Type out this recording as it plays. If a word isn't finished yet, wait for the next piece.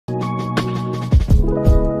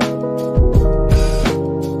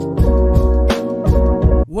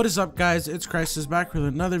What is up, guys? It's Crisis back with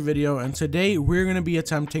another video, and today we're going to be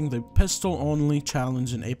attempting the pistol only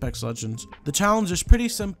challenge in Apex Legends. The challenge is pretty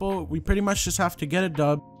simple. We pretty much just have to get a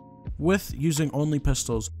dub with using only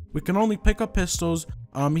pistols. We can only pick up pistols.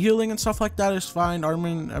 Healing and stuff like that is fine. Armor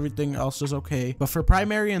and everything else is okay. But for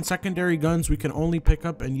primary and secondary guns, we can only pick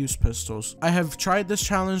up and use pistols. I have tried this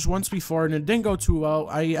challenge once before and it didn't go too well.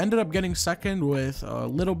 I ended up getting second with a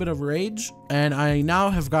little bit of rage. And I now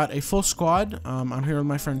have got a full squad. I'm here with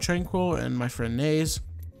my friend Tranquil and my friend Naze.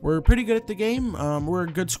 We're pretty good at the game. We're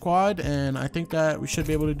a good squad, and I think that we should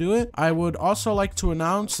be able to do it. I would also like to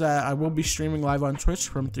announce that I will be streaming live on Twitch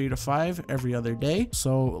from 3 to 5 every other day.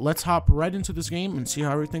 So let's hop right into this game and see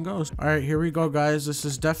how everything goes. All right, here we go, guys. This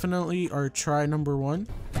is definitely our try number one.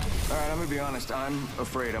 All right, I'm gonna be honest. I'm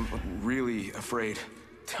afraid. I'm really afraid.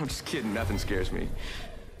 I'm just kidding. Nothing scares me.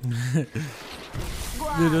 Dude,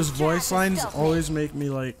 those voice lines always make me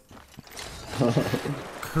like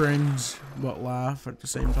cringe but laugh at the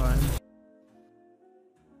same time.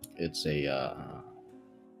 It's a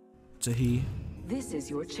he. This is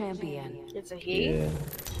your champion. It's a he? Yeah.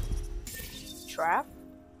 Trap?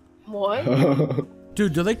 What?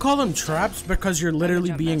 Dude, do they call them traps because you're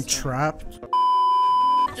literally being trapped?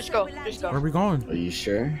 Just go. Just Where are go. we going? Are you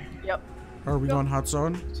sure? Yep. Are we going hot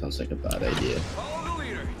zone? Sounds like a bad idea.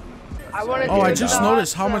 I want to Oh, I just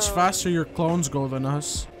noticed how much faster your clones go than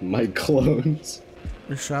us. My clones.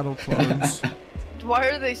 Your shadow clones. Why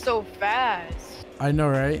are they so fast? I know,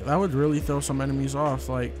 right? That would really throw some enemies off.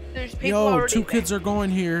 Like, There's people yo, already two kids are going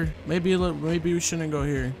here. Maybe we shouldn't go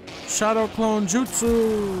here. Shadow clone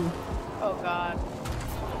jutsu. Oh god.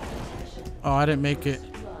 Oh, I didn't make it.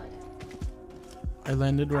 I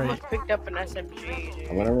landed I right. almost picked up an SMG, dude.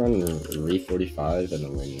 I'm gonna run Re-45 and a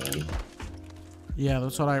wingman. Yeah,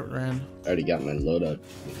 that's what I ran. I already got my load up,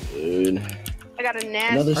 dude. I got a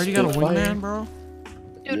nasty. Another Already got a Spitfire? wingman, bro?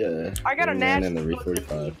 Dude, Yeah. I got a wingman nasty. and the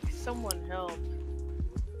Re-45. Someone help.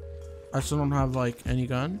 I still don't have like any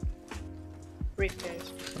gun.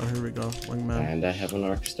 Briefcase. Oh, here we go. Wingman. And I have an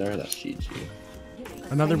arc star. That's GG.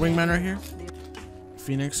 Another wingman right here.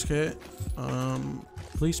 Phoenix kit.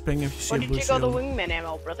 Please ping if you see Why a did blue you take all the shield. wingman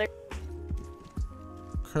ammo, brother?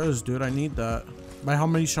 Cause, dude, I need that. By how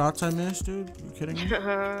many shots I missed, dude? You kidding me?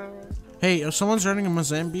 Hey, if someone's running a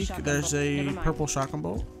Mozambique, there's a purple shotgun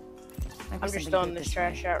bolt. I'm just throwing this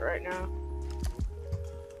trash out right now.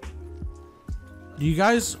 Do you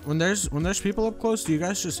guys, when there's people up close, do you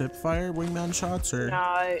guys just hip fire wingman shots or? No,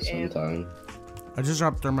 I am. Sometime. I just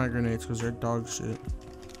dropped thermite grenades because they're dog shit.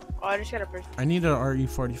 Oh, I just got a person. I need a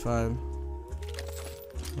RE45.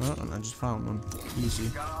 Oh, and I just found one.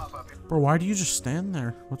 Easy. Bro, why do you just stand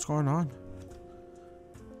there? What's going on?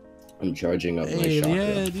 I'm charging up my Hey, shotgun.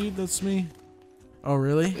 yeah, dude, that's me. Oh,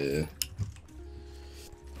 really? Yeah.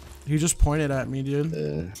 You just pointed at me,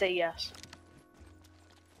 dude. Say yes.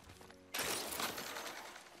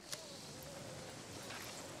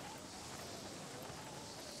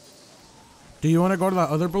 Do you want to go to that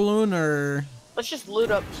other balloon or? Let's just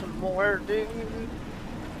loot up some more, dude.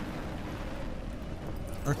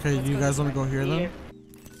 Okay, do you guys want to go here then?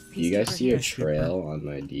 Do you guys see a Cheaper. trail on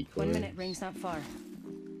my decoy? 1 minute rings not far.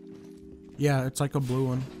 Yeah, it's like a blue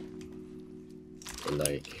one. Or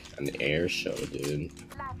like an air show, dude.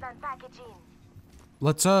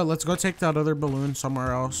 Let's go take that other balloon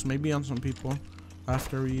somewhere else. Maybe on some people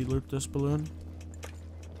after we loot this balloon.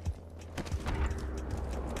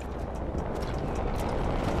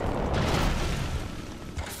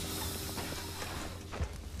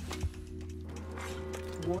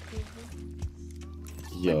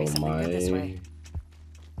 Yo, something my good this way.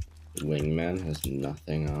 wingman has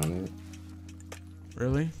nothing on it.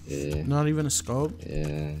 Really? Yeah. Not even a scope?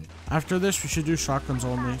 Yeah. After this, we should do shotguns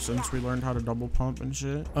only since we learned how to double pump and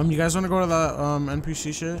shit. You guys want to go to that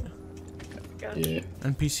NPC shit? Yeah.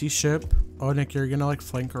 NPC ship? Oh, Nick, you're gonna like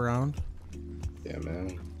flank around. Yeah,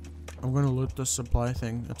 man. I'm gonna loot the supply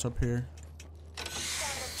thing. It's up here.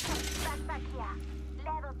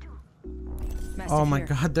 Oh my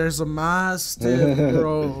god, there's a mastiff,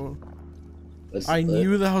 bro. I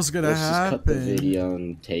knew that was gonna let's happen. Just cut the video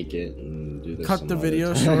and take it and do this. Cut some the other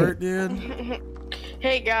video time. short, dude.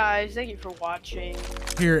 Hey guys, thank you for watching.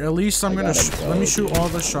 Here, at least I'm gonna let me shoot dude. all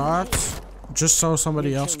the shots, just so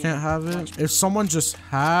somebody else can't have it. If someone just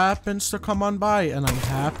happens to come on by and I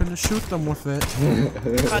happen to shoot them with it,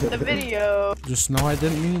 Cut the video. just know I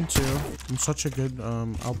didn't mean to. I'm such a good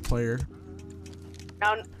out player.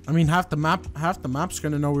 Now, I mean, half the map's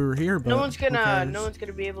gonna know we were here, but no one's who gonna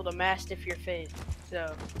cares? be able to mastiff your face.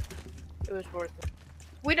 So it was worth it.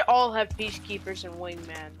 We'd all have peacekeepers and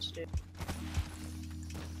wingmans, dude.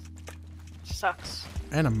 Sucks.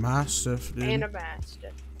 And a mastiff, dude. And a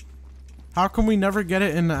mastiff. How come we never get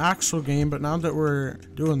it in the actual game, but now that we're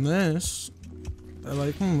doing this, they're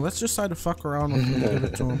like, let's just decide to fuck around with it and give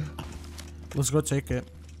it to him. Let's go take it.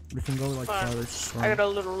 We can go like farther. I got a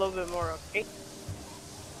little bit more, okay?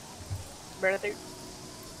 Better there.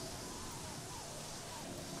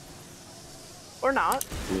 Or not.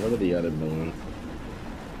 What are the other building?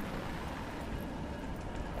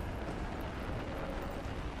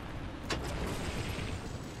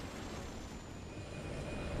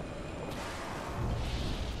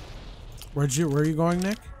 Where are you going,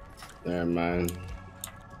 Nick? Never mind.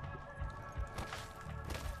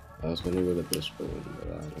 I was gonna go to this building, but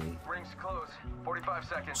I don't. Rings close. 45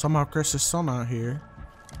 seconds. Somehow Chris is still not here.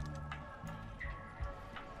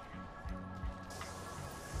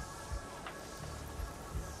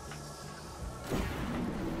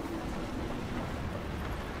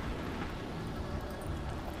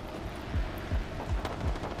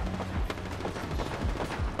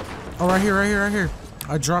 Oh, right here.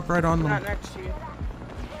 I dropped right on them. Not next to you.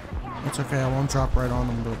 It's okay, I won't drop right on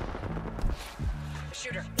them, but...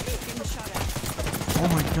 Shooter, getting shot at. Oh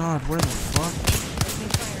my god, where the fuck? Opening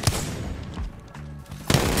fire.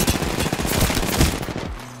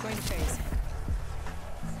 Going to phase.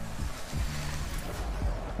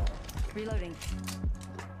 Reloading.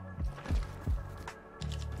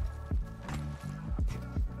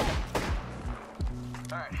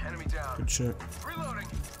 Alright, enemy down. Good shit. Reloading.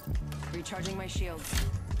 Recharging my shields.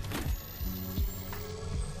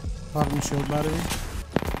 Bottom shield battery.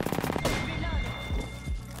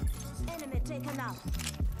 Enemy taken out.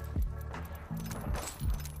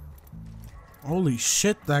 Holy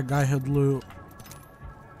shit, that guy had loot.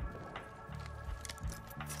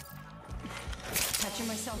 Catching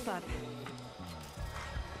myself up.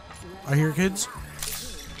 I hear kids.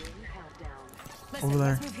 Listen, Over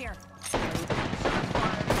there. let's move here.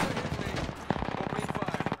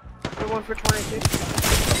 The one for 22.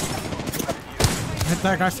 Hit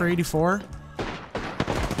that guy for 84.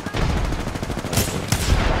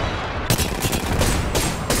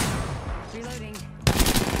 Reloading.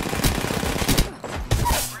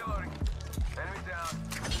 Reloading. Enemy down.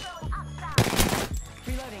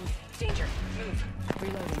 Reloading. Danger. Move.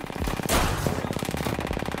 Reloading.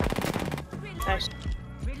 Nice.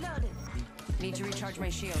 Reloaded. Need to recharge my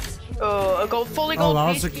shields. Oh, a gold, fully Oh, gold that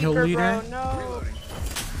was a kill peacekeeper, leader? bro. No.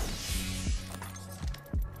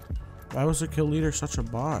 Why was the kill leader such a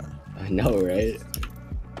bot? I know, right?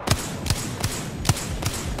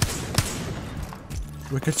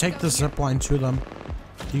 We could take the zip line to them.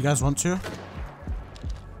 Do you guys want to?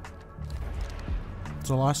 It's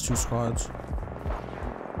the last two squads.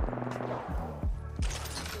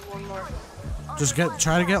 One more. Just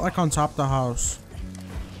try to get like on top of the house.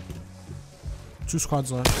 Two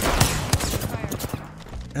squads left. Fire.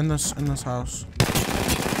 In this house.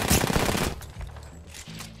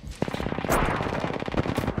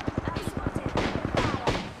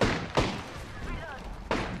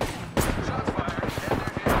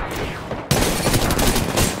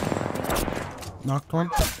 Knocked one.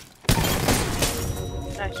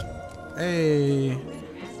 Nice. Hey.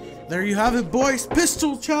 There you have it, boys.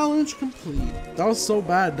 Pistol challenge complete. That was so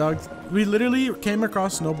bad, dog. We literally came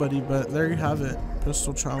across nobody, but there you have it.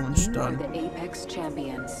 Pistol challenge You are done. the Apex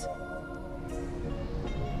champions.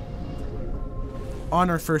 On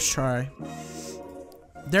our first try.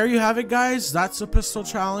 There you have it, guys. That's the pistol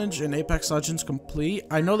challenge in Apex Legends complete.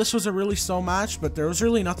 I know this was a really slow match, but there was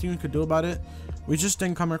really nothing we could do about it. We just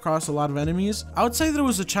didn't come across a lot of enemies. I would say that it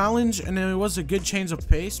was a challenge and it was a good change of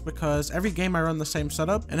pace because every game I run the same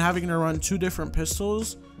setup, and having to run two different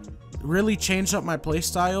pistols really changed up my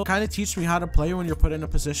playstyle. Kind of teach me how to play when you're put in a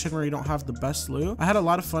position where you don't have the best loot. I had a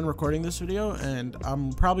lot of fun recording this video, and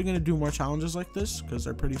I'm probably going to do more challenges like this because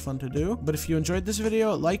they're pretty fun to do. But if you enjoyed this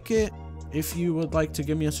video, like it. If you would like to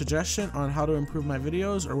give me a suggestion on how to improve my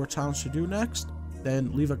videos or what challenge to do next, then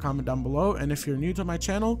leave a comment down below. And if you're new to my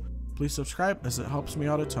channel, please subscribe as it helps me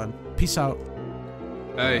out a ton. Peace out.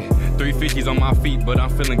 Hey, 350s on my feet, but I'm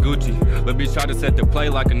feeling Gucci. Lil' bitch try to set the play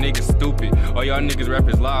like a nigga stupid. All y'all niggas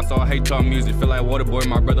rappers live, so I hate y'all music. Feel like Waterboy,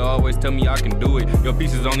 my brother always tell me I can do it. Your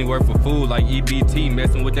pieces only work for food like EBT.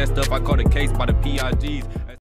 Messing with that stuff, I caught a case by the PIGs.